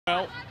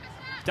Well,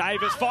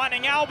 Davis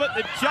finding Albert,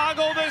 the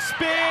juggle, the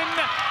spin.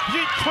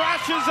 She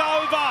crashes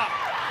over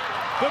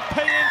the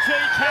PNG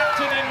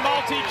captain in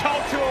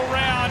multicultural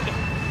round.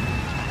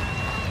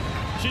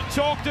 She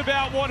talked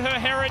about what her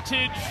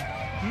heritage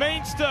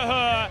means to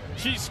her.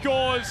 She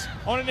scores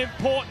on an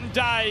important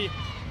day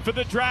for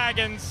the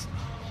Dragons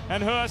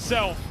and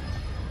herself.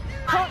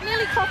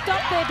 Nearly coughed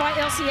up there by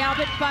Elsie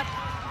Albert, but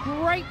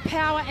great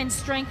power and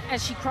strength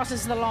as she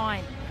crosses the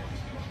line.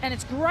 And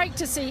it's great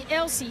to see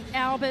Elsie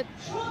Albert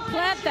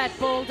plant that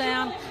ball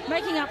down,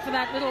 making up for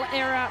that little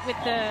error with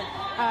the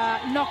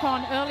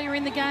knock-on earlier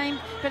in the game.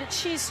 But it's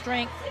sheer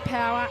strength,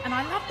 power, and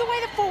I love the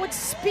way the forwards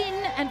spin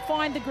and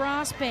find the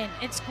grass bend.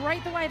 It's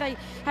great the way they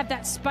have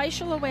that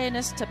spatial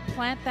awareness to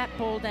plant that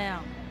ball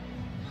down.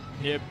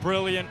 Yeah,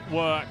 brilliant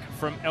work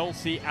from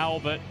Elsie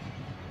Albert.